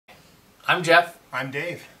I'm Jeff. I'm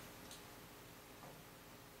Dave.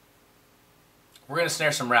 We're going to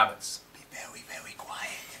snare some rabbits. Be very, very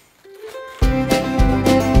quiet.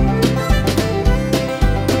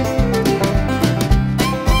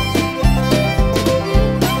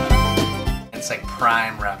 It's like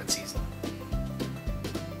prime rabbit season.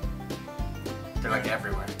 They're like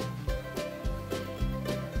everywhere.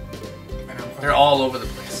 They're all over the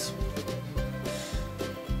place.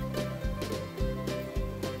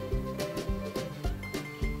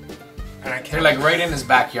 And They're like right in his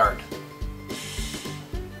backyard.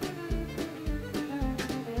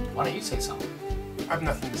 Why don't you say something? I have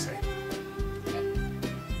nothing to say.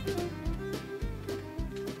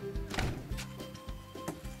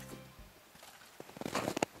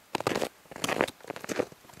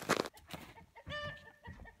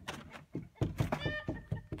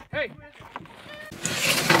 Hey!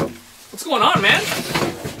 What's going on, man?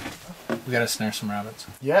 We gotta snare some rabbits.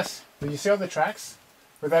 Yes. Did you see all the tracks?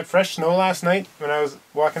 With that fresh snow last night when I was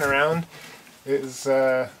walking around, it was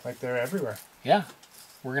like they're everywhere. Yeah.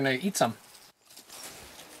 We're gonna eat some.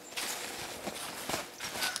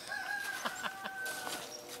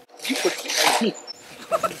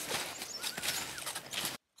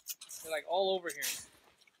 They're like all over here.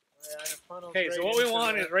 Okay, so what we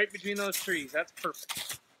want is right between those trees. That's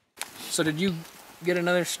perfect. So did you get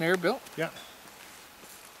another snare built? Yeah.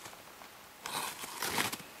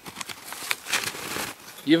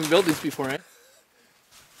 You haven't built these before, eh?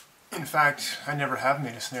 In fact, I never have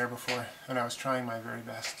made a snare before, and I was trying my very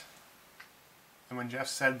best. And when Jeff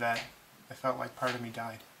said that, I felt like part of me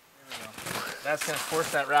died. There we go. That's gonna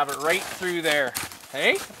force that rabbit right through there.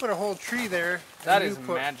 Hey? I put a whole tree there. That and is you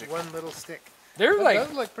put magic. one little stick. They're That like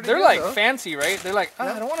does look pretty they're good, like though. fancy, right? They're like, oh,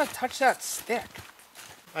 Yeah. I don't want to touch that stick.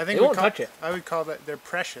 I think They won't touch it. I would call that they're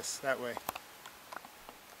precious that way.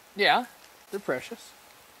 Yeah, they're precious.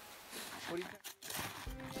 What do you think?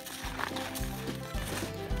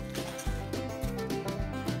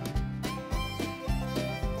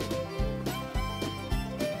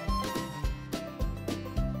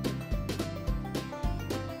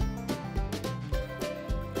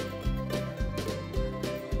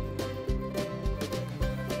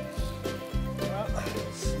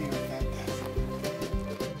 Let's see what that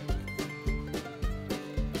does.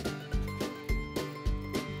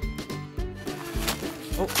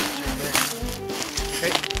 Oh, it's right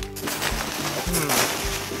there. Okay.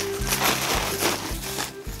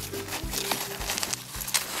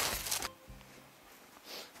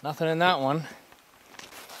 Nothing in that one.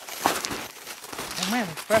 Oh man,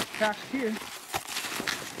 there's fresh tracks here.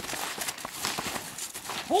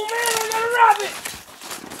 Oh man, I got a rabbit!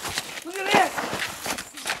 Look at this!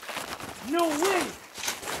 No way!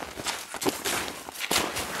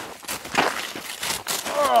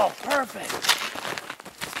 Oh, perfect!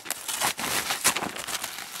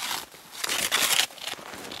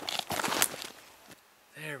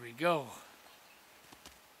 There we go.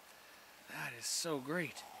 That is so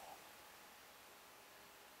great.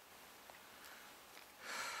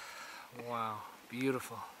 Wow,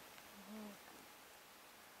 beautiful.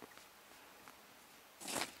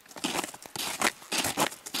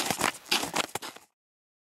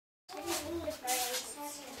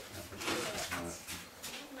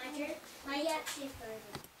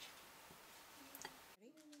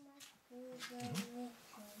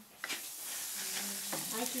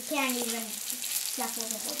 Like you can't even shuffle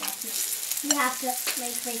the whole box. You have to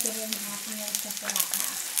like break it in half and then shuffle that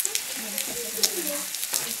half. And then shuffle it in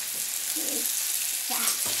half.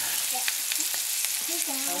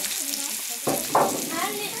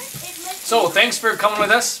 So, thanks for coming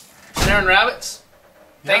with us, snaring rabbits.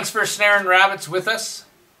 Yeah. Thanks for snaring rabbits with us.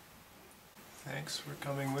 Thanks for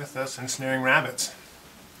coming with us and snaring rabbits.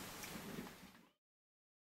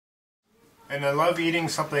 And I love eating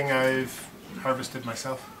something I've harvested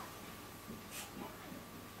myself.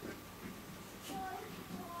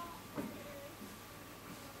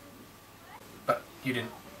 But you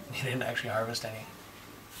didn't actually harvest any.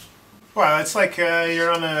 Well, it's like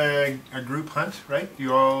you're on a group hunt, right?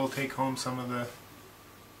 You all take home some of the...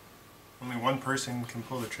 Only one person can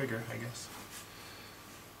pull the trigger, I guess.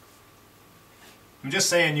 I'm just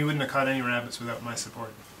saying you wouldn't have caught any rabbits without my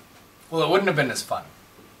support. Well, it wouldn't have been as fun.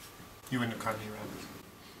 You wouldn't have caught any rabbits.